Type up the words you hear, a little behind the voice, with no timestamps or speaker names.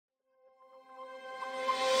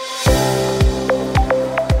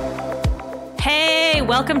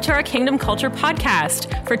Welcome to our Kingdom Culture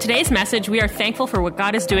podcast. For today's message, we are thankful for what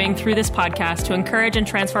God is doing through this podcast to encourage and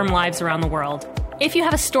transform lives around the world. If you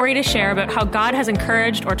have a story to share about how God has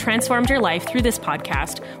encouraged or transformed your life through this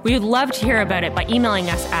podcast, we would love to hear about it by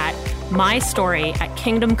emailing us at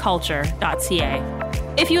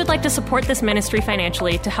mystory@kingdomculture.ca. If you would like to support this ministry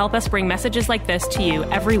financially to help us bring messages like this to you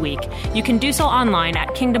every week, you can do so online at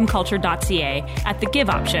kingdomculture.ca at the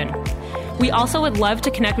Give option. We also would love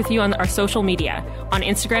to connect with you on our social media, on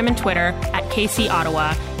Instagram and Twitter at KC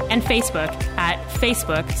Ottawa, and Facebook at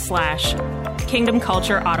Facebook/Kingdom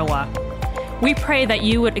Culture Ottawa. We pray that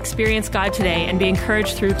you would experience God today and be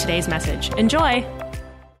encouraged through today's message. Enjoy.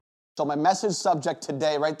 So my message subject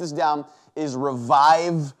today, write this down, is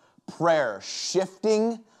revive prayer,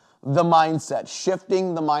 shifting the mindset.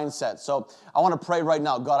 So I want to pray right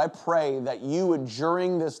now. God, I pray that you would,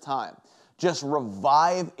 during this time, just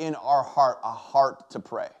revive in our heart a heart to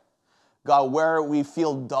pray. God, where we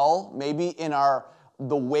feel dull, maybe in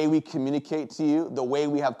the way we communicate to you, the way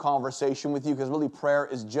we have conversation with you, because really prayer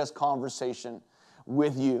is just conversation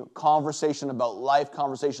with you. Conversation about life,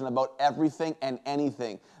 conversation about everything and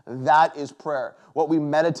anything. That is prayer. What we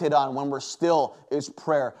meditate on when we're still is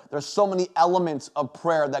prayer. There's so many elements of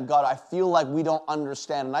prayer that, God, I feel like we don't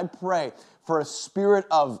understand. And I pray for a spirit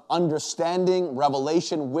of understanding,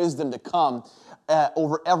 revelation, wisdom to come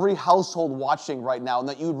over every household watching right now, and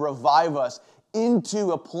that you'd revive us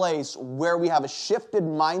into a place where we have a shifted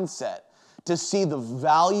mindset to see the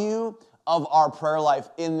value of our prayer life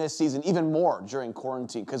in this season, even more during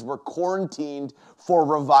quarantine, because we're quarantined for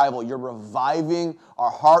revival. You're reviving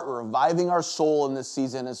our heart, reviving our soul in this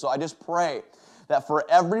season. And so I just pray that for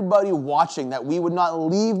everybody watching, that we would not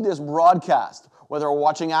leave this broadcast, whether we're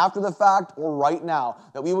watching after the fact or right now,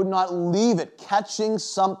 that we would not leave it catching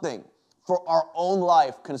something for our own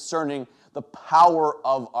life concerning the power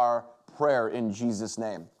of our prayer in Jesus'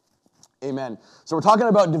 name. Amen. So we're talking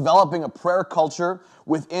about developing a prayer culture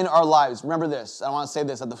within our lives. Remember this. I want to say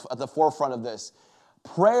this at the forefront of this.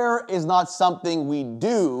 Prayer is not something we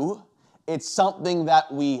do. It's something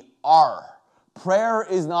that we are. Prayer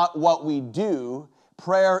is not what we do.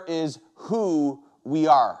 Prayer is who we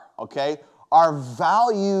are, okay? Our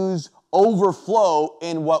values overflow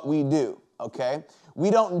in what we do, okay?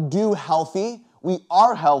 We don't do healthy. We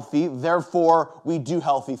are healthy, therefore we do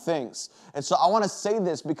healthy things. And so I want to say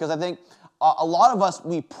this because I think a lot of us,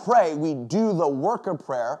 we pray, we do the work of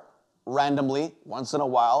prayer randomly, once in a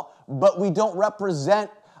while, but we don't represent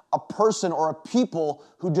a person or a people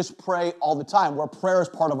who just pray all the time, where prayer is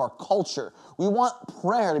part of our culture. We want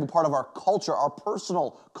prayer to be part of our culture, our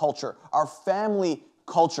personal culture, our family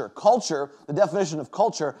culture. Culture, the definition of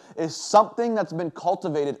culture, is something that's been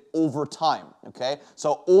cultivated over time, okay?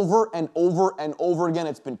 So over and over and over again,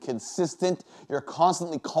 it's been consistent. You're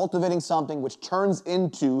constantly cultivating something which turns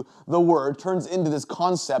into this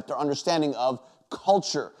concept or understanding of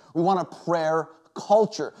culture. We want a prayer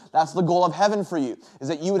culture. That's the goal of heaven for you, is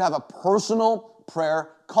that you would have a personal prayer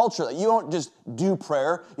culture, that you don't just do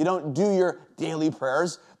prayer, you don't do your daily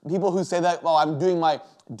prayers. People who say that, well, I'm doing my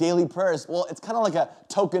daily prayers, well, it's kind of like a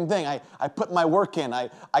token thing. I put my work in. I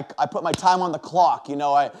put my time on the clock. You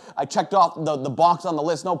know, I checked off the box on the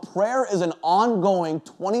list. No, prayer is an ongoing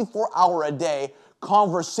 24-hour-a-day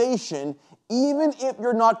conversation, even if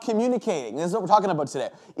you're not communicating. This is what we're talking about today.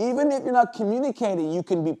 Even if you're not communicating, you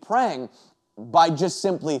can be praying by just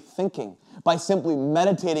simply thinking, by simply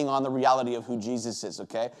meditating on the reality of who Jesus is,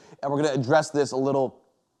 okay? And we're going to address this a little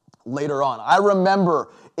later on. I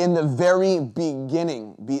remember in the very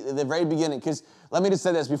beginning, because let me just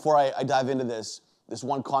say this before I dive into this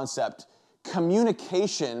one concept.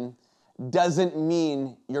 Communication doesn't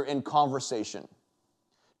mean you're in conversation.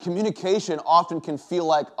 Communication often can feel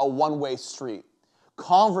like a one-way street.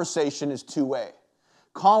 Conversation is two-way.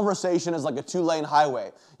 Conversation is like a two-lane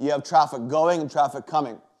highway. You have traffic going and traffic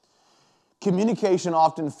coming. Communication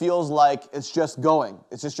often feels like it's just going.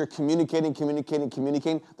 It's just you're communicating.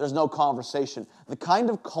 There's no conversation. The kind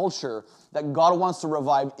of culture that God wants to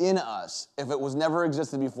revive in us, if it was never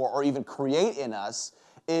existed before, or even create in us,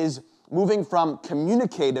 is moving from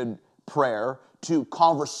communicated prayer to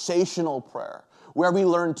conversational prayer, where we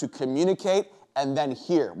learn to communicate and then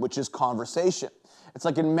hear, which is conversation. It's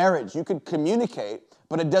like in marriage. You can communicate,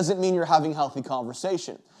 but it doesn't mean you're having healthy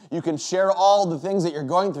conversation. You can share all the things that you're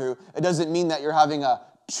going through. It doesn't mean that you're having a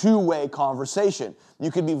two-way conversation.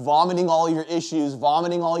 You could be vomiting all your issues,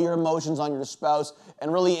 vomiting all your emotions on your spouse,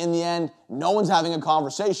 and really in the end, no one's having a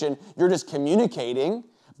conversation. You're just communicating,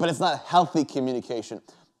 but it's not healthy communication.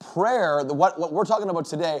 Prayer, what we're talking about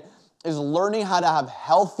today, is learning how to have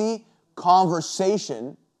healthy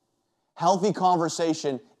conversation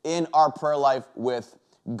in our prayer life with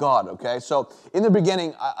God, okay? So in the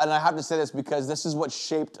beginning, and I have to say this because this is what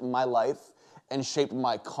shaped my life and shaped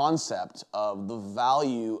my concept of the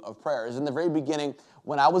value of prayer. Is in the very beginning,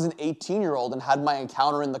 when I was an 18-year-old and had my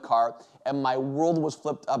encounter in the car and my world was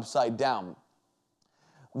flipped upside down.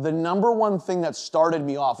 The number one thing that started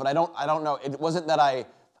me off, and I don't know, it wasn't that I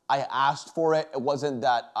asked for it. It wasn't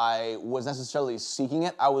that I was necessarily seeking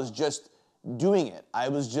it. I was just doing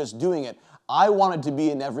it. I wanted to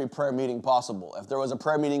be in every prayer meeting possible. If there was a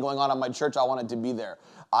prayer meeting going on at my church, I wanted to be there.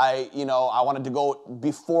 I wanted to go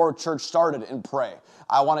before church started and pray.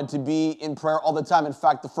 I wanted to be in prayer all the time. In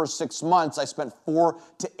fact, the first 6 months, I spent 4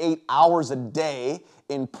 to 8 hours a day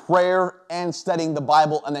in prayer and studying the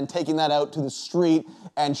Bible and then taking that out to the street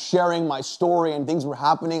and sharing my story and things were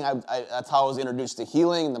happening. That's how I was introduced to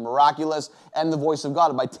healing and the miraculous and the voice of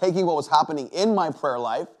God. By taking what was happening in my prayer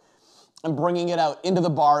life and bringing it out into the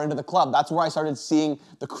bar, into the club. That's where I started seeing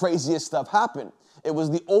the craziest stuff happen. It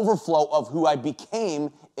was the overflow of who I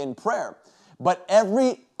became in prayer. But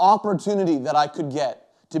every opportunity that I could get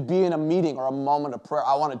to be in a meeting or a moment of prayer,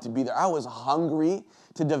 I wanted to be there. I was hungry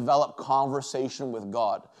to develop conversation with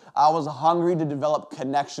God. I was hungry to develop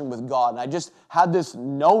connection with God. And I just had this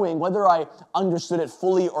knowing, whether I understood it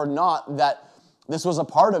fully or not, that this was a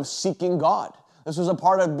part of seeking God. This was a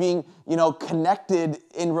part of being, connected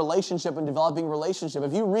in relationship and developing relationship.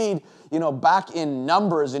 If you read, back in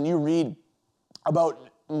Numbers and you read about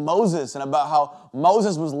Moses and about how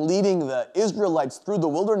Moses was leading the Israelites through the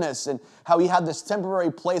wilderness and how he had this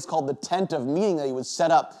temporary place called the tent of meeting that he would set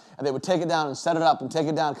up, and they would take it down and set it up and take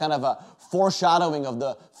it down, kind of a foreshadowing of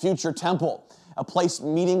the future temple, a place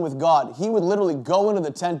meeting with God. He would literally go into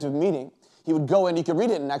the tent of meeting. He would go in, you could read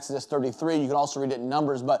it in Exodus 33, you could also read it in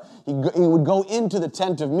Numbers, but he would go into the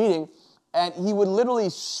tent of meeting and he would literally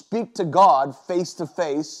speak to God face to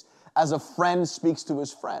face as a friend speaks to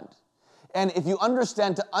his friend. And if you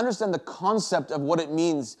understand the concept of what it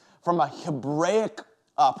means from a Hebraic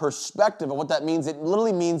perspective of what that means, it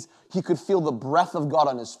literally means he could feel the breath of God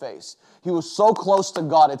on his face. He was so close to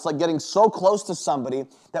God. It's like getting so close to somebody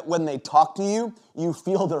that when they talk to you, you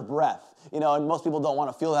feel their breath. And most people don't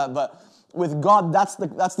want to feel that, but with God, that's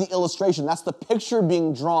the illustration. That's the picture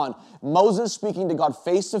being drawn. Moses speaking to God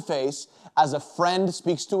face to face as a friend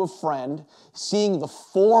speaks to a friend, seeing the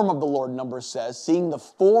form of the Lord, Numbers says, seeing the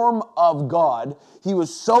form of God. He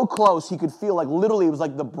was so close, he could feel like literally it was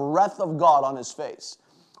like the breath of God on his face.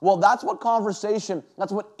 Well, that's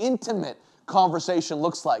what intimate conversation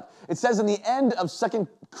looks like. It says in the end of 2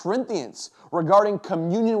 Corinthians regarding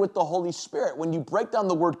communion with the Holy Spirit. When you break down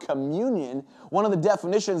the word communion, one of the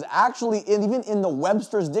definitions actually, even in the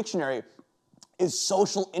Webster's dictionary, is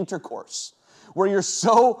social intercourse, where you're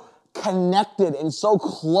so connected and so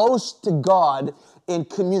close to God in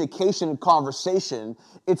communication and conversation.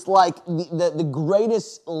 It's like the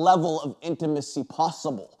greatest level of intimacy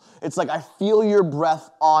possible. It's like I feel your breath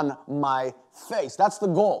on my face. That's the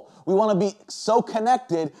goal. We want to be so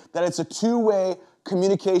connected that it's a two-way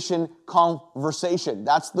communication conversation.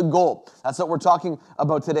 That's the goal. That's what we're talking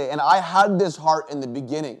about today. And I had this heart in the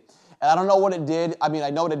beginning. And I don't know what it did. I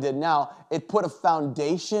know what it did now. It put a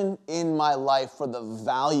foundation in my life for the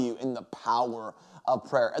value and the power of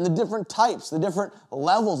prayer. And the different types, the different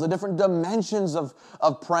levels, the different dimensions of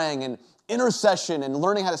praying and intercession and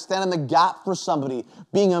learning how to stand in the gap for somebody,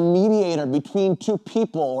 being a mediator between two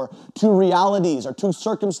people or two realities or two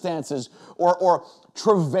circumstances or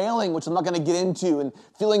travailing, which I'm not going to get into, and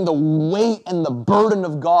feeling the weight and the burden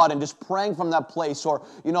of God and just praying from that place, or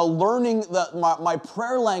learning my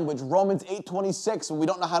prayer language, Romans 8:26, and we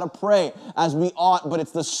don't know how to pray as we ought, but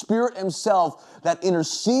it's the Spirit himself that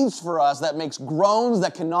intercedes for us, that makes groans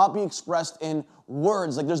that cannot be expressed in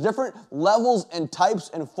words. Like there's different levels and types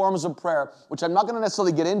and forms of prayer, which I'm not going to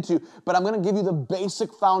necessarily get into, but I'm going to give you the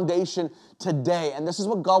basic foundation today. And this is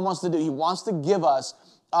what God wants to do. He wants to give us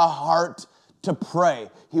a heart to pray.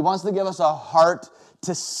 He wants to give us a heart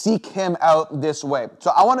to seek him out this way.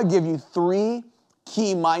 So I want to give you 3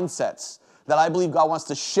 key mindsets that I believe God wants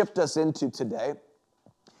to shift us into today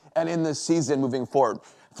and in this season moving forward.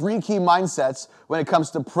 3 key mindsets when it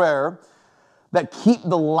comes to prayer that keep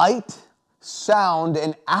the light, sound,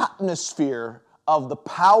 and atmosphere of the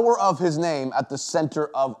power of his name at the center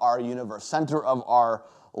of our universe, center of our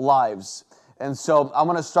lives. And so I'm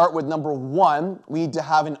going to start with number 1. We need to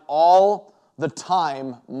have an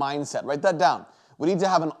all-the-time mindset. Write that down. We need to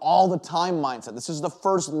have an all-the-time mindset. This is the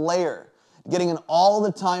first layer, getting an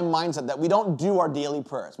all-the-time mindset that we don't do our daily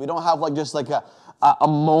prayers. We don't have just a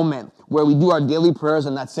moment where we do our daily prayers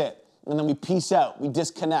and that's it. And then we peace out. We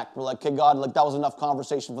disconnect. We're like, okay, God, that was enough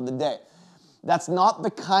conversation for the day. That's not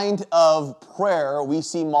the kind of prayer we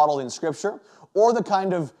see modeled in Scripture or the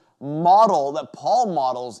kind of model that Paul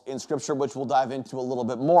models in Scripture, which we'll dive into a little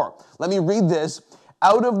bit more. Let me read this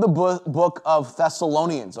out of the book of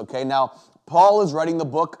Thessalonians, okay? Now, Paul is writing the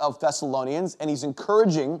book of Thessalonians, and he's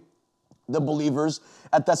encouraging the believers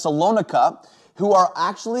at Thessalonica, who are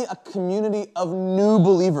actually a community of new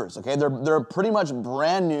believers, okay? They're pretty much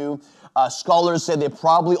brand new. Scholars say they've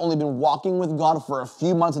probably only been walking with God for a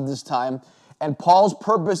few months at this time. And Paul's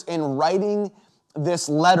purpose in writing this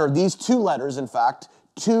letter, these two letters, in fact,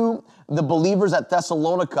 to the believers at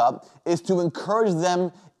Thessalonica, is to encourage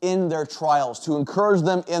them in their trials, to encourage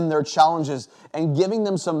them in their challenges, and giving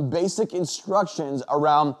them some basic instructions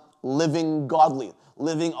around living godly,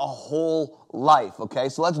 living a whole life, okay?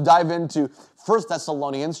 So let's dive into 1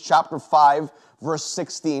 Thessalonians chapter 5, verse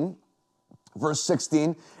 16. Verse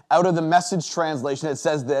 16, out of the Message translation, it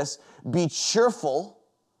says this: be cheerful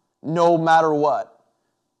no matter what.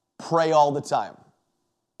 Pray all the time.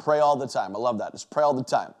 Pray all the time. I love that. Just pray all the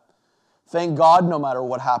time. Thank God no matter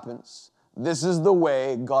what happens. This is the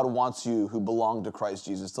way God wants you who belong to Christ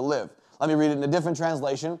Jesus to live. Let me read it in a different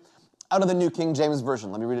translation. Out of the New King James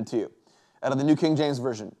Version. Let me read it to you. Out of the New King James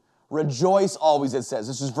Version. Rejoice always, it says.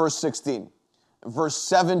 This is verse 16. Verse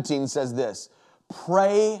 17 says this: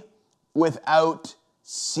 pray without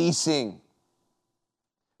ceasing.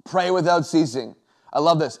 Pray without ceasing. I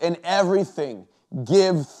love this. In everything,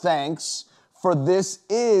 give thanks, for this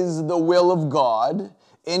is the will of God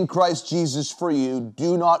in Christ Jesus for you.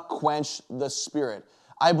 Do not quench the Spirit.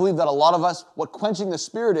 I believe that a lot of us, what quenching the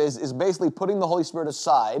Spirit is basically putting the Holy Spirit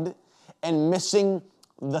aside and missing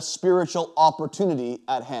the spiritual opportunity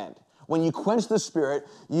at hand. When you quench the Spirit,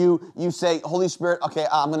 you say, Holy Spirit, okay,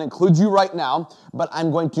 I'm going to include you right now, but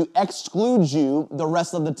I'm going to exclude you the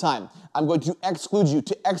rest of the time. I'm going to exclude you.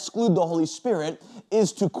 To exclude the Holy Spirit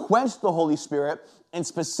is to quench the Holy Spirit in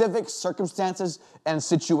specific circumstances and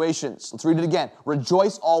situations. Let's read it again.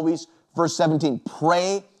 Rejoice always, verse 17.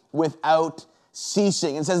 Pray without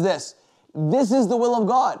ceasing. It says this: this is the will of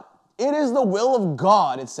God. It is the will of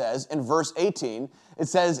God, it says in verse 18. It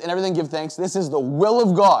says, in everything give thanks. This is the will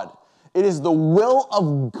of God. It is the will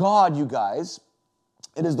of God, you guys.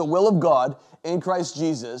 It is the will of God in Christ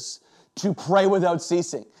Jesus to pray without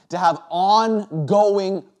ceasing, to have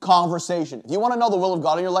ongoing conversation. If you want to know the will of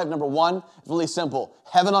God in your life, number one, it's really simple.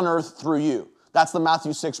 Heaven on earth through you. That's the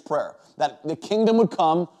Matthew 6 prayer. That the kingdom would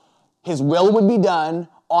come, his will would be done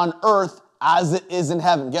on earth as it is in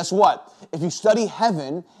heaven. Guess what? If you study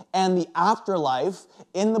heaven and the afterlife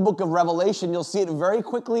in the book of Revelation, you'll see it very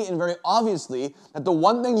quickly and very obviously that the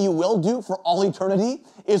one thing you will do for all eternity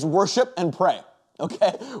is worship and pray.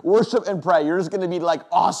 Okay? Worship and pray. You're just going to be like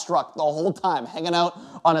awestruck the whole time, hanging out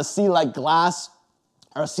on a sea like glass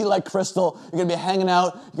or a sea like crystal. You're going to be hanging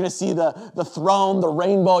out. You're going to see the throne, the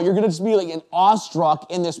rainbow. You're going to just be like an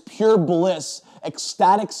awestruck in this pure bliss,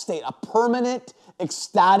 ecstatic state, a permanent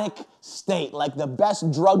ecstatic state, like the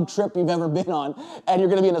best drug trip you've ever been on, and you're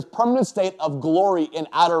going to be in this permanent state of glory and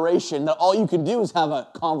adoration that all you can do is have a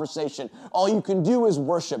conversation. All you can do is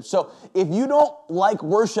worship. So if you don't like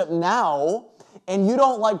worship now, and you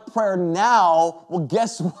don't like prayer now, well,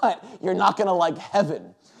 guess what? You're not going to like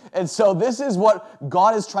heaven. And so this is what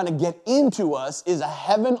God is trying to get into us, is a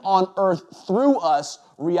heaven on earth through us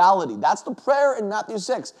reality. That's the prayer in Matthew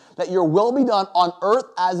 6, that your will be done on earth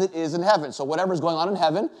as it is in heaven. So whatever's going on in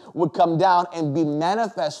heaven would come down and be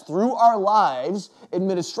manifest through our lives,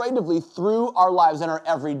 administratively through our lives in our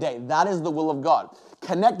everyday. That is the will of God.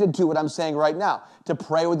 Connected to what I'm saying right now, to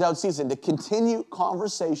pray without ceasing, to continue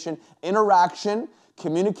conversation, interaction,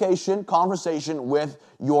 communication, conversation with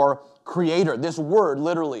your Creator. This word,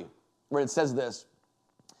 literally, where it says this,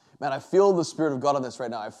 man, I feel the Spirit of God on this right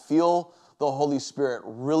now. I feel the Holy Spirit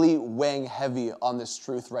really weighing heavy on this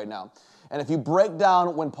truth right now. And if you break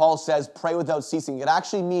down when Paul says pray without ceasing, it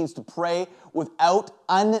actually means to pray without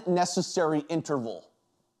unnecessary interval.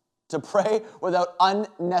 To pray without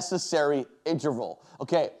unnecessary interval.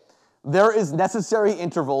 Okay, there is necessary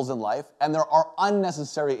intervals in life, and there are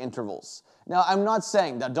unnecessary intervals. Now, I'm not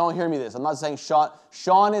saying, that. Don't hear me this, I'm not saying,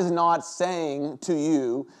 Sean is not saying to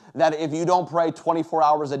you that if you don't pray 24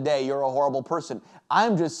 hours a day, you're a horrible person.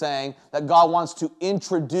 I'm just saying that God wants to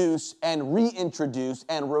introduce and reintroduce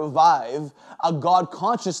and revive a God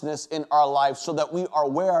consciousness in our lives so that we are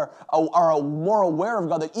more aware of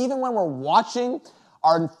God, that even when we're watching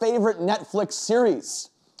our favorite Netflix series,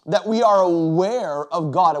 that we are aware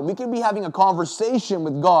of God, and we can be having a conversation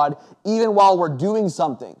with God even while we're doing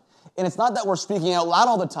something. And it's not that we're speaking out loud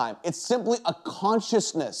all the time. It's simply a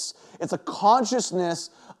consciousness. It's a consciousness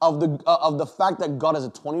of the fact that God is a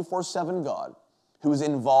 24/7 God who is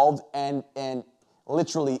involved and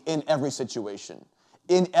literally in every situation.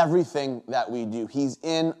 in everything that we do. He's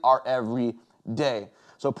in our every day.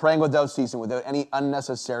 So praying without ceasing, without any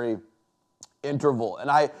unnecessary interval.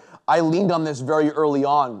 And I leaned on this very early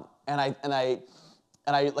on, and I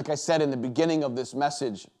like I said in the beginning of this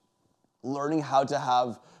message, learning how to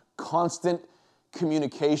have constant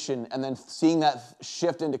communication and then seeing that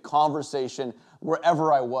shift into conversation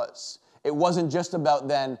wherever I was. It wasn't just about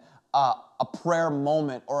then a prayer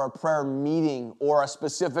moment or a prayer meeting or a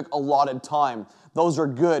specific allotted time. Those are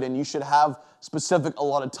good, and you should have specific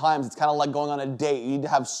allotted times. It's kind of like going on a date. You need to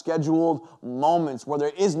have scheduled moments where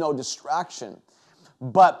there is no distraction.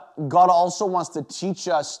 But God also wants to teach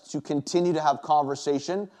us to continue to have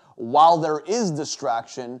conversation while there is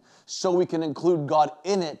distraction, so we can include God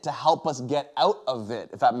in it to help us get out of it,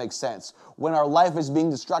 if that makes sense. When our life is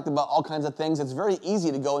being distracted by all kinds of things, it's very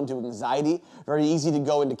easy to go into anxiety, very easy to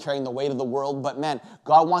go into carrying the weight of the world. But man,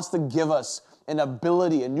 God wants to give us an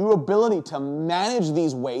ability, a new ability to manage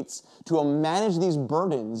these weights, to manage these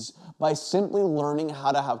burdens by simply learning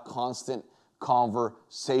how to have constant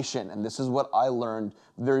conversation. And this is what I learned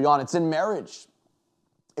very young. It's in marriage.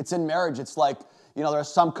 It's in marriage. It's like, there are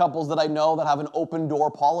some couples that I know that have an open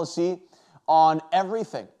door policy on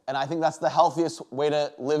everything. And I think that's the healthiest way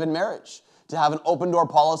to live in marriage, to have an open door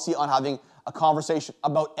policy on having a conversation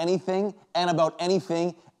about anything and about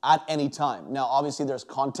anything at any time. Now, obviously, there's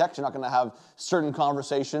context. You're not going to have certain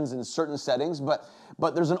conversations in certain settings, but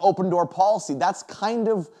there's an open door policy. That's kind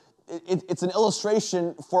of, it's an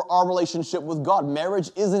illustration for our relationship with God.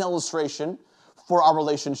 Marriage is an illustration for our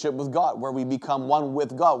relationship with God, where we become one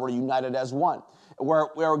with God. We're united as one.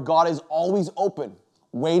 Where God is always open,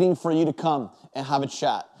 waiting for you to come and have a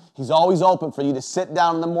chat. He's always open for you to sit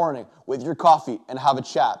down in the morning with your coffee and have a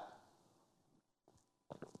chat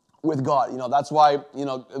with God. That's why,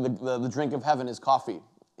 the drink of heaven is coffee.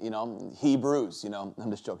 Hebrews,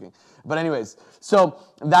 I'm just joking. But anyways, so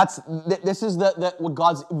this is what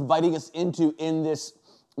God's inviting us into in this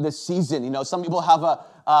season. Some people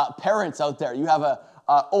have parents out there. You have a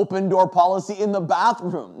open door policy in the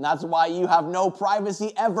bathroom. And that's why you have no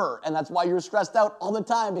privacy ever. And that's why you're stressed out all the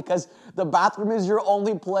time, because the bathroom is your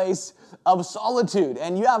only place of solitude.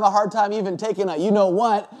 And you have a hard time even taking a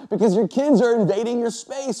you-know-what because your kids are invading your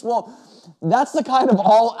space. Well, that's the kind of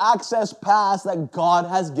all-access pass that God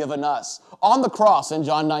has given us. On the cross in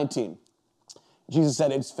John 19, Jesus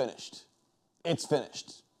said, "It's finished. It's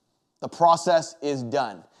finished. The process is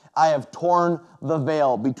done. I have torn the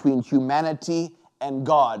veil between humanity and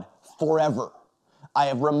God forever. I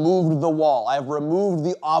have removed the wall. I have removed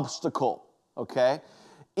the obstacle," okay?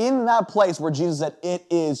 In that place where Jesus said, "It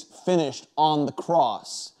is finished" on the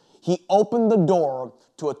cross, he opened the door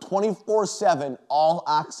to a 24/7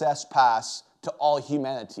 all-access pass to all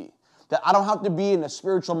humanity. That I don't have to be in a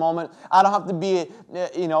spiritual moment. I don't have to be,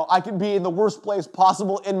 I can be in the worst place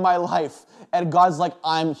possible in my life. And God's like,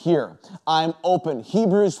 I'm here. I'm open.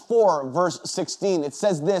 Hebrews 4, verse 16, it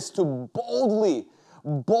says this, to boldly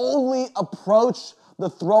approach the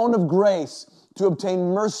throne of grace to obtain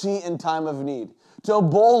mercy in time of need. To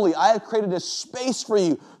boldly, I have created a space for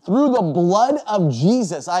you through the blood of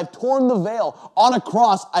Jesus. I've torn the veil on a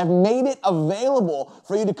cross. I've made it available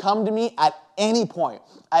for you to come to me at any point,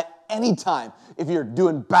 at any time. If you're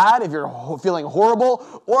doing bad, if you're feeling horrible,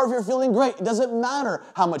 or if you're feeling great, it doesn't matter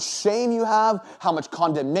how much shame you have, how much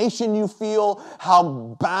condemnation you feel,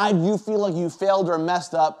 how bad you feel like you failed or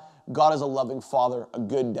messed up. God is a loving father, a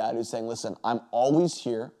good dad who's saying, listen, I'm always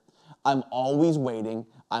here. I'm always waiting.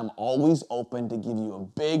 I'm always open to give you a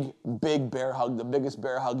big, big bear hug, the biggest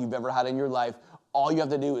bear hug you've ever had in your life. All you have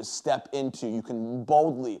to do is step into. You can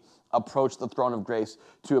boldly approach the throne of grace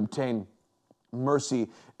to obtain mercy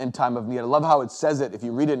in time of need. I love how it says it. If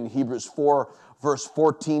you read it in Hebrews 4, verse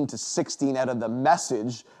 14 to 16 out of the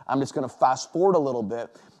Message, I'm just going to fast forward a little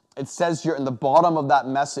bit. It says here in the bottom of that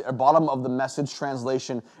message, or bottom of the Message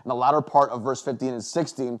translation, in the latter part of verse 15 and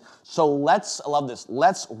 16. So I love this,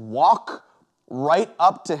 let's walk right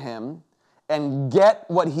up to him and get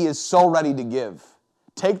what he is so ready to give.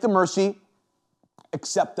 Take the mercy,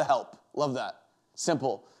 accept the help. Love that.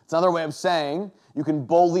 Simple. It's another way of saying you can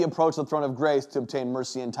boldly approach the throne of grace to obtain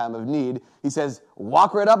mercy in time of need. He says,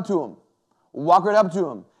 walk right up to him. Walk right up to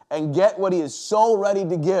him and get what he is so ready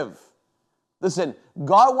to give. Listen,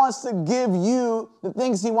 God wants to give you the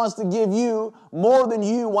things he wants to give you more than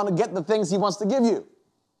you want to get the things he wants to give you.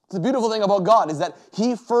 The beautiful thing about God is that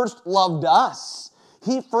he first loved us.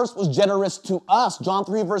 He first was generous to us. John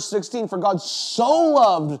 3, verse 16, for God so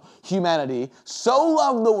loved humanity, so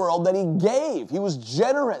loved the world that he gave. He was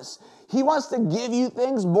generous. He wants to give you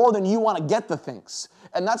things more than you want to get the things.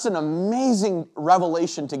 And that's an amazing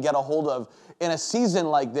revelation to get a hold of in a season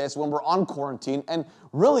like this when we're on quarantine. And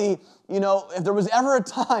really, if there was ever a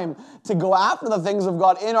time to go after the things of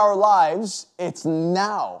God in our lives, it's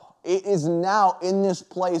now. It is now in this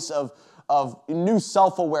place of new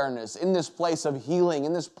self-awareness, in this place of healing,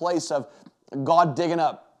 in this place of God digging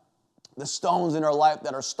up the stones in our life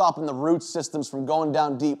that are stopping the root systems from going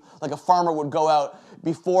down deep, like a farmer would go out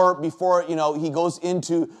before he goes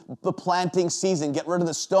into the planting season, get rid of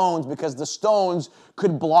the stones, because the stones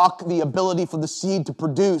could block the ability for the seed to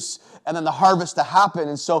produce and then the harvest to happen.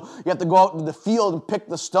 And so you have to go out into the field and pick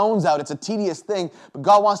the stones out. It's a tedious thing, but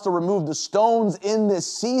God wants to remove the stones in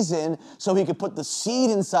this season so he can put the seed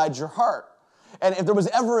inside your heart. And if there was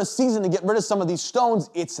ever a season to get rid of some of these stones,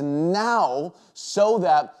 it's now, so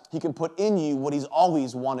that he can put in you what he's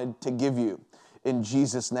always wanted to give you, in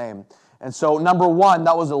Jesus' name. And so number one,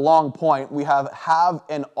 that was a long point. We have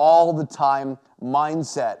an all the time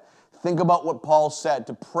mindset. Think about what Paul said,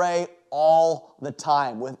 to pray all the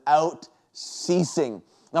time without ceasing.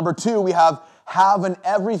 Number two, we have an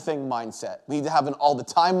everything mindset. We need to have an all the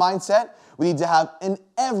time mindset. We need to have an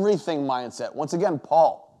everything mindset. Once again,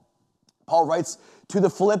 Paul writes to the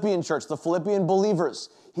Philippian church, the Philippian believers.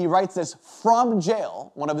 He writes this from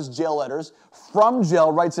jail, one of his jail letters, from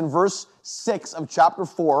jail, writes in verse 6 of chapter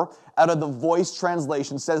 4, out of the Voice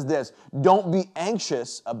translation, says this: don't be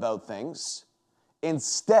anxious about things.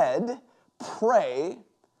 Instead, pray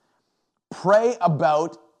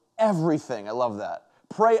about everything. I love that.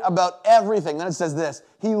 Pray about everything. Then it says this: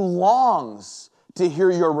 he longs to hear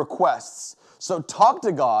your requests. So talk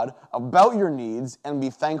to God about your needs and be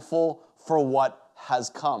thankful for what has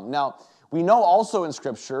come. Now, we know also in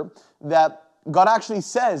Scripture that God actually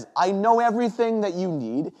says, I know everything that you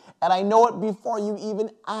need, and I know it before you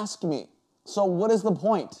even ask me. So what is the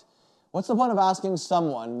point? What's the point of asking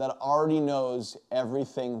someone that already knows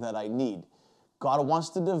everything that I need? God wants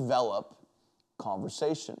to develop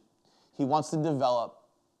conversation. He wants to develop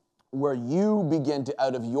where you begin to,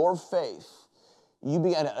 out of your faith,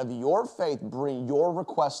 bring your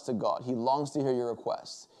requests to God. He longs to hear your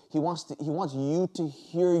requests. He wants you to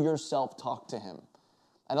hear yourself talk to him.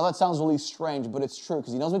 I know that sounds really strange, but it's true,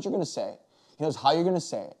 because he knows what you're going to say. He knows how you're going to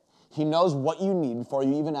say it. He knows what you need before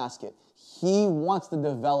you even ask it. He wants to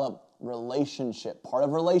develop relationship. Part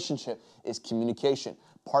of relationship is communication.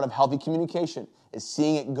 Part of healthy communication is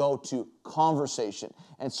seeing it go to conversation.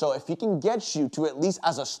 And so if he can get you to, at least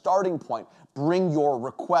as a starting point, bring your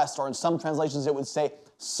request, or in some translations it would say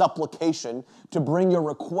supplication, to bring your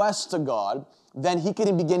request to God, then he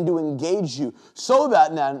can begin to engage you, so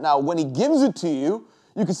that now when he gives it to you,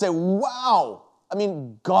 you can say, wow,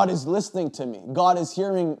 God is listening to me. God is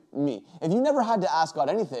hearing me. If you never had to ask God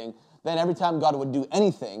anything, then every time God would do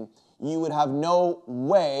anything, you would have no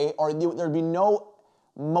way, or there'd be no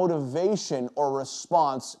motivation or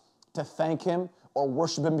response to thank him or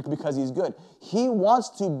worship him because he's good. He wants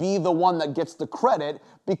to be the one that gets the credit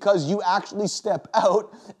because you actually step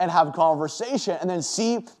out and have conversation and then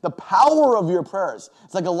see the power of your prayers.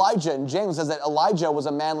 It's like Elijah, and James says that Elijah was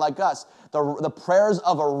a man like us. The prayers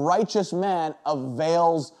of a righteous man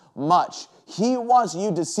avails much. He wants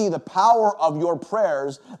you to see the power of your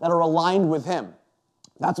prayers that are aligned with him.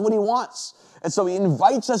 That's what he wants. And so he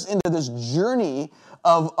invites us into this journey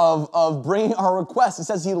of bringing our requests. It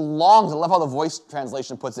says he longs. I love how the Voice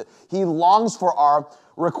translation puts it. He longs for our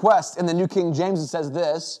request. In the New King James, it says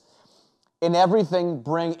this: in everything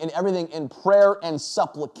in prayer and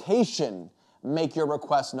supplication, make your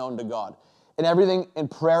requests known to God. In everything in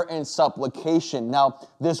prayer and supplication. Now,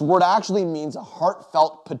 this word actually means a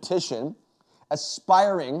heartfelt petition,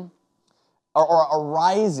 aspiring or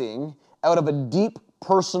arising out of a deep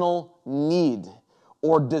personal need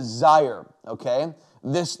or desire, okay?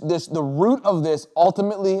 The root of this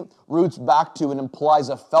ultimately roots back to and implies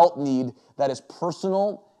a felt need that is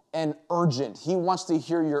personal and urgent. He wants to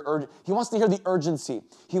hear he wants to hear the urgency.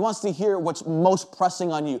 He wants to hear what's most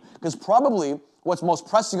pressing on you, because probably what's most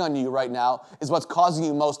pressing on you right now is what's causing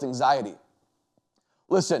you most anxiety.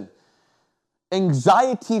 Listen,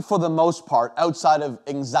 anxiety for the most part, outside of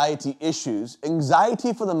anxiety issues,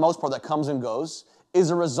 anxiety for the most part that comes and goes is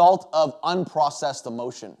a result of unprocessed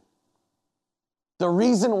emotion. The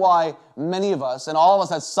reason why many of us, and all of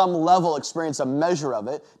us at some level experience a measure of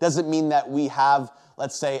it, doesn't mean that we have,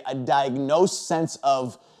 let's say, a diagnosed sense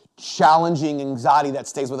of challenging anxiety that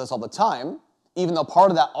stays with us all the time, even though part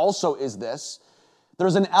of that also is this.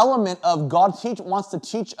 There's an element of God wants to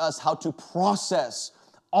teach us how to process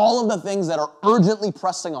all of the things that are urgently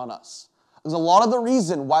pressing on us. Because a lot of the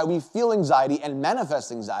reason why we feel anxiety and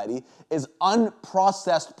manifest anxiety is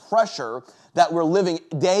unprocessed pressure that we're living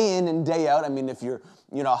day in and day out. If you're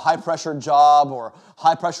high pressure job or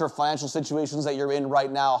high pressure financial situations that you're in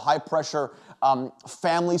right now, high pressure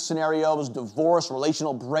family scenarios, divorce,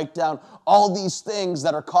 relational breakdown, all these things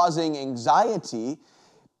that are causing anxiety,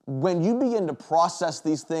 when you begin to process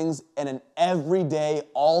these things in an everyday,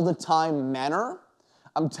 all the time manner,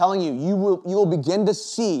 I'm telling you, you will begin to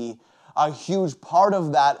see a huge part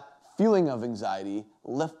of that feeling of anxiety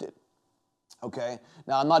lifted. Okay?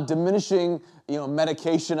 Now, I'm not diminishing,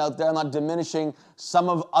 medication out there. I'm not diminishing some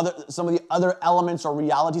of the other elements or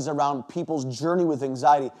realities around people's journey with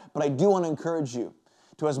anxiety, but I do want to encourage you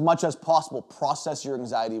to, as much as possible, process your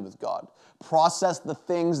anxiety with God. Process the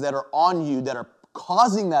things that are on you that are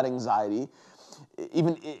causing that anxiety.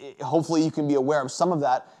 Hopefully you can be aware of some of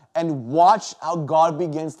that, and watch how God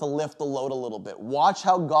begins to lift the load a little bit. Watch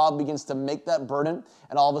how God begins to make that burden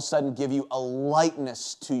and all of a sudden give you a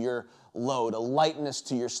lightness to your load, a lightness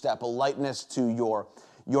to your step, a lightness to your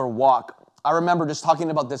walk. I remember just talking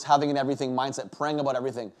about this having an everything mindset, praying about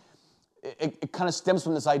everything. It kind of stems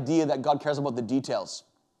from this idea that God cares about the details.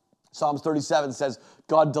 Psalms 37 says,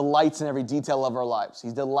 God delights in every detail of our lives.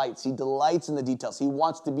 He delights in the details. He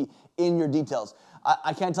wants to be in your details.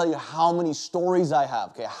 I can't tell you how many stories I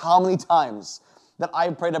have, how many times that I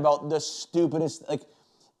prayed about the stupidest,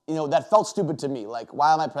 that felt stupid to me. Like,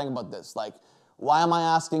 why am I praying about this? Like, why am I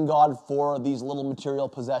asking God for these little material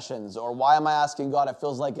possessions? Or why am I asking God, it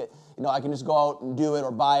feels like it, I can just go out and do it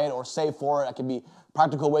or buy it or save for it. I can be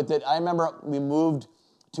practical with it. I remember we moved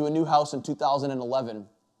to a new house in 2011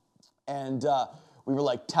 and we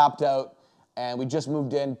were tapped out and we just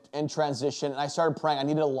moved in transition, and I started praying. I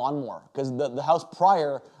needed a lawnmower because the house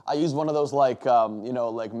prior, I used one of those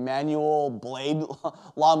manual blade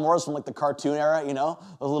lawnmowers from the cartoon era, those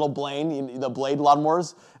little the blade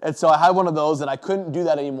lawnmowers. And so I had one of those, and I couldn't do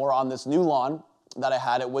that anymore on this new lawn that I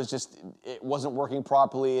had. It wasn't working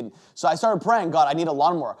properly. And so I started praying, God, I need a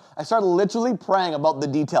lawnmower. I started literally praying about the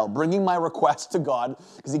detail, bringing my request to God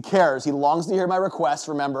because he cares. He longs to hear my requests.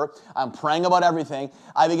 Remember, I'm praying about everything.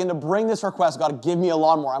 I begin to bring this request, God, give me a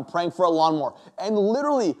lawnmower. I'm praying for a lawnmower. And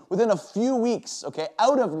literally within a few weeks,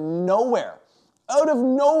 out of nowhere,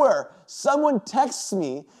 someone texts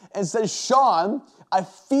me and says, Sean, I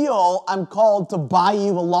feel I'm called to buy you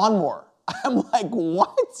a lawnmower. I'm like,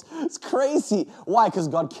 what? It's crazy. Why? Because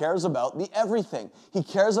God cares about the everything. He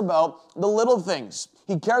cares about the little things.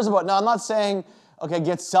 He cares about, now I'm not saying,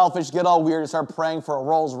 get selfish, get all weird, and start praying for a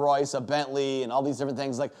Rolls Royce, a Bentley, and all these different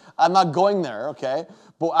things. I'm not going there, okay?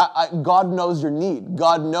 But God knows your need.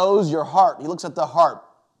 God knows your heart. He looks at the heart.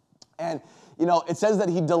 And, it says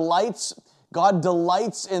that God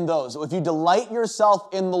delights in those. So if you delight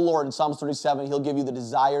yourself in the Lord, in Psalms 37, he'll give you the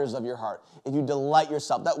desires of your heart. If you delight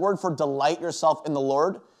yourself, that word for delight yourself in the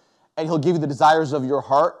Lord, and he'll give you the desires of your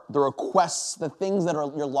heart, the requests, the things that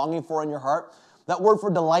you're longing for in your heart. That word for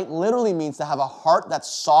delight literally means to have a heart that's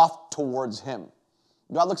soft towards him.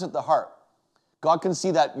 God looks at the heart. God can see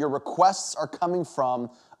that your requests are coming from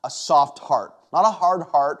a soft heart, not a hard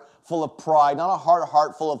heart full of pride, not a hard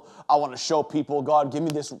heart full of, I want to show people, God, give me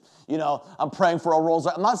this, I'm praying for a Rolls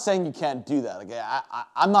Royce. I'm not saying you can't do that, okay?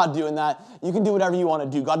 I'm not doing that. You can do whatever you want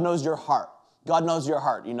to do. God knows your heart. God knows your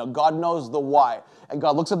heart. God knows the why. And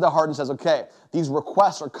God looks at the heart and says, okay, these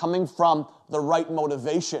requests are coming from the right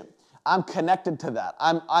motivation. I'm connected to that.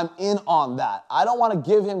 I'm in on that. I don't want to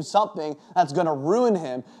give him something that's going to ruin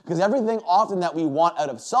him, because everything often that we want out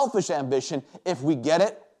of selfish ambition, if we get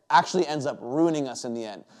it, actually ends up ruining us in the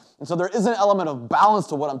end. And so there is an element of balance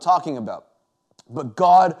to what I'm talking about. But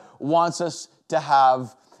God wants us to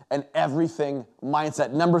have an everything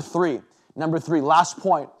mindset. Number three, last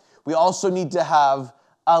point. We also need to have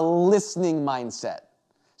a listening mindset.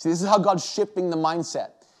 See, this is how God's shifting the mindset.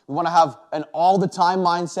 We want to have an all-the-time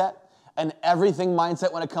mindset, an everything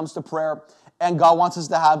mindset when it comes to prayer, and God wants us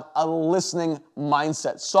to have a listening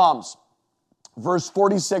mindset. Psalms, verse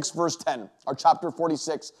 46, verse 10, or chapter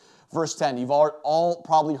 46, verse 10. You've all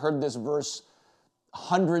probably heard this verse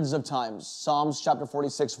hundreds of times. Psalms chapter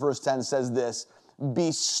 46, verse 10 says this,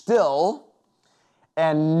 be still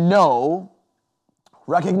and know.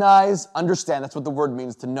 Recognize, understand, that's what the word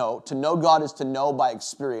means, to know. To know God is to know by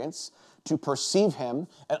experience, to perceive him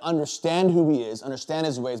and understand who he is, understand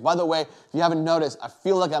his ways. By the way, if you haven't noticed, I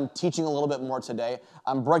feel like I'm teaching a little bit more today.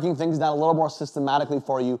 I'm breaking things down a little more systematically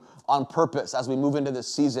for you on purpose as we move into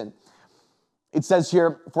this season. It says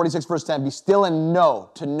here, 46 verse 10, be still and know,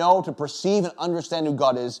 to perceive and understand who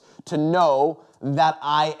God is, to know that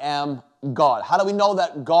I am God. How do we know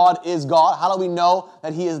that God is God? How do we know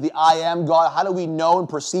that he is the I am God? How do we know and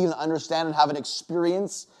perceive and understand and have an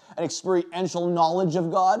experiential knowledge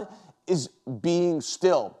of God? Is being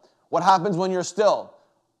still. What happens when you're still?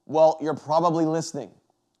 Well, you're probably listening.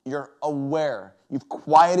 You're aware. You've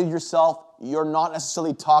quieted yourself. You're not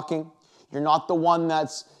necessarily talking. You're not the one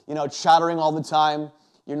that's, chattering all the time.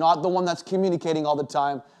 You're not the one that's communicating all the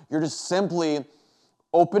time. You're just simply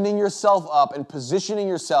opening yourself up and positioning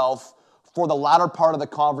yourself for the latter part of the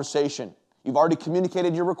conversation. You've already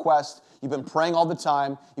communicated your request. You've been praying all the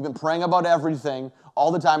time. You've been praying about everything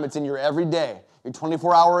all the time. It's in your everyday, your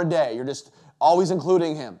 24-hour a day. You're just always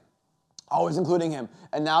including him. Always including him.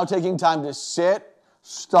 And now taking time to sit,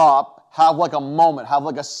 stop, have like a moment, have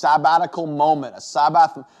like a sabbatical moment, a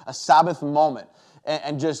Sabbath moment,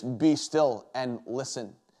 and just be still and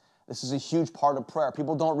listen. This is a huge part of prayer.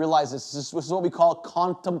 People don't realize this. This is what we call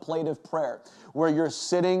contemplative prayer, where you're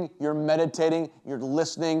sitting, you're meditating, you're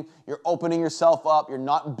listening, you're opening yourself up, you're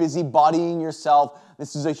not busybodying yourself.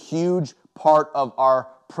 This is a huge part of our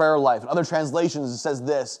prayer life. In other translations, it says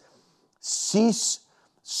this: cease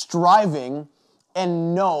striving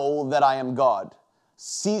and know that I am God.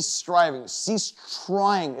 Cease striving, cease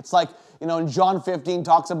trying. It's like, in John 15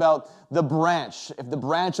 talks about the branch. If the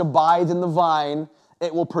branch abides in the vine,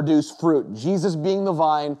 it will produce fruit. Jesus being the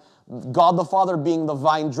vine, God the Father being the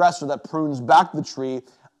vine dresser that prunes back the tree,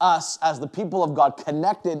 us as the people of God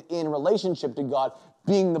connected in relationship to God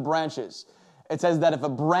being the branches. It says that if a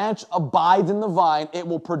branch abides in the vine, it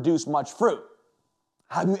will produce much fruit.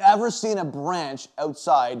 Have you ever seen a branch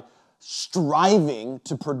outside striving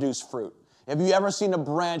to produce fruit? Have you ever seen a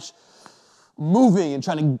branch moving and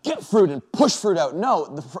trying to get fruit and push fruit out? No,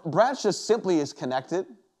 the branch just simply is connected,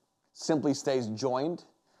 simply stays joined,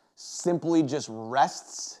 simply just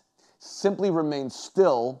rests, simply remains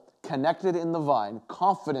still, connected in the vine,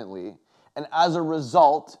 confidently, and as a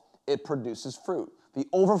result, it produces fruit. The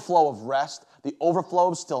overflow of rest, the overflow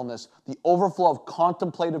of stillness, the overflow of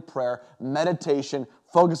contemplative prayer, meditation,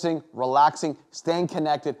 focusing, relaxing, staying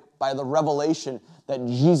connected by the revelation that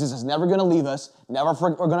Jesus is never going to leave us, never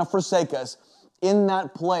going to forsake us. In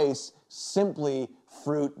that place, simply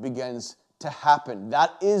fruit begins to happen.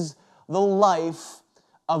 That is the life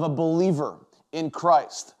of a believer in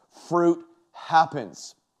Christ. Fruit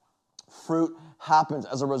happens. Fruit happens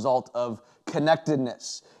as a result of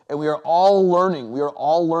connectedness. And we are all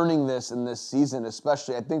learning this in this season,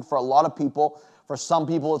 especially. I think for a lot of people, for some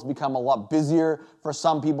people, it's become a lot busier. For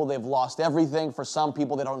some people, they've lost everything. For some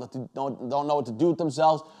people, they don't know what to do with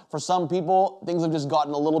themselves. For some people, things have just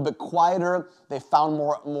gotten a little bit quieter. They found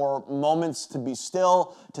more moments to be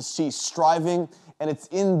still, to cease striving. And it's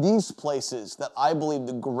in these places that I believe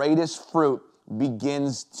the greatest fruit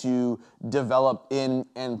begins to develop in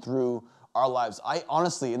and through our lives. I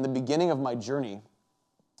honestly, in the beginning of my journey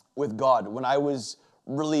with God, when I was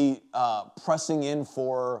really pressing in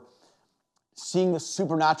for seeing the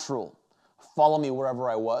supernatural follow me wherever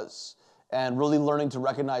I was, and really learning to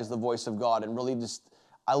recognize the voice of God, and really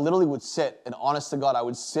I literally would sit, and honest to God, I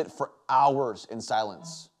would sit for hours in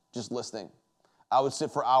silence, just listening. I would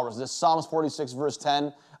sit for hours. This Psalms 46 verse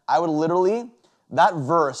 10, I would literally, that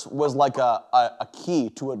verse was like a key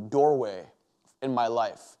to a doorway in my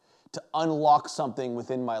life, to unlock something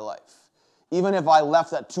within my life. Even if I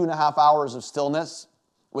left that 2.5 hours of stillness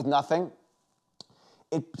with nothing,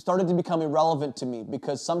 it started to become irrelevant to me,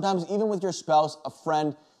 because sometimes even with your spouse, a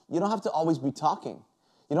friend, you don't have to always be talking.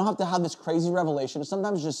 You don't have to have this crazy revelation.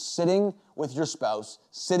 Sometimes just sitting with your spouse,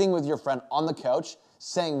 sitting with your friend on the couch,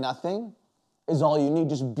 saying nothing is all you need.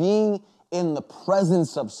 Just being in the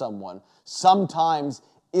presence of someone sometimes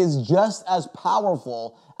is just as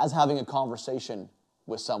powerful as having a conversation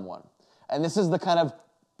with someone. And this is the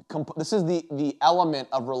element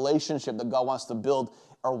of relationship that God wants to build,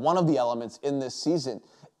 or one of the elements in this season,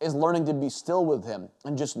 is learning to be still with him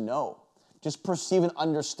and just know. Just perceive and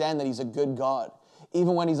understand that he's a good God.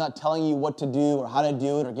 Even when he's not telling you what to do or how to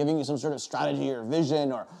do it, or giving you some sort of strategy or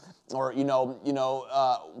vision or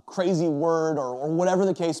crazy word or whatever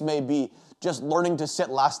the case may be. Just learning to sit.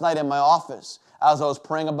 Last night in my office, as I was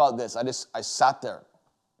praying about this, I sat there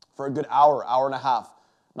for a good hour and a half,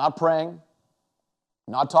 not praying,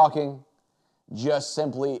 not talking, just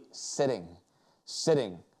simply sitting,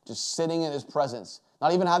 just sitting in his presence,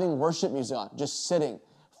 not even having worship music on, just sitting,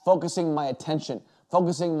 focusing my attention,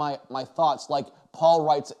 focusing my thoughts, like Paul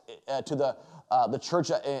writes to the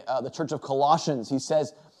church of Colossians. He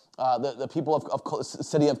says, the people of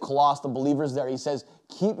city of Colossus, the believers there, he says,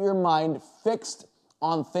 keep your mind fixed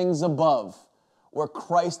on things above, where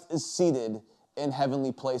Christ is seated in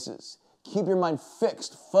heavenly places. Keep your mind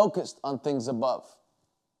fixed, focused on things above.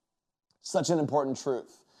 Such an important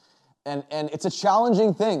truth. And it's a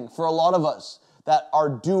challenging thing for a lot of us that are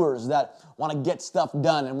doers, that want to get stuff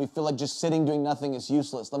done, and we feel like just sitting doing nothing is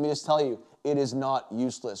useless. Let me just tell you, it is not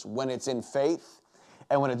useless when it's in faith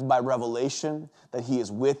And when it's by revelation that he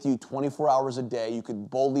is with you 24 hours a day, you can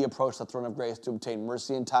boldly approach the throne of grace to obtain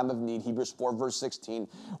mercy in time of need, Hebrews 4, verse 16.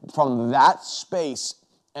 From that space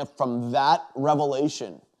and from that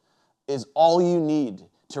revelation is all you need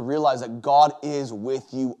to realize that God is with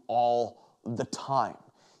you all the time.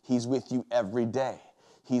 He's with you every day.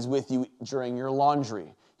 He's with you during your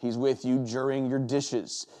laundry. He's with you during your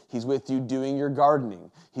dishes. He's with you doing your gardening.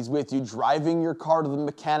 He's with you driving your car to the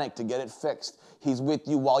mechanic to get it fixed. He's with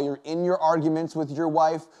you while you're in your arguments with your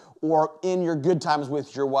wife or in your good times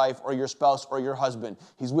with your wife or your spouse or your husband.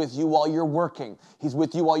 He's with you while you're working. He's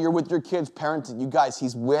with you while you're with your kids, parenting. You guys,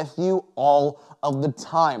 he's with you all of the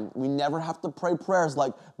time. We never have to pray prayers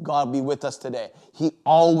like, God be with us today. He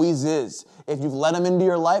always is. If you've let him into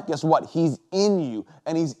your life, guess what? He's in you,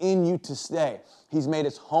 and he's in you to stay. He's made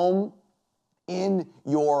his home in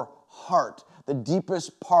your heart, the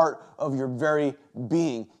deepest part of your very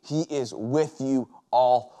being. He is with you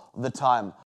all the time.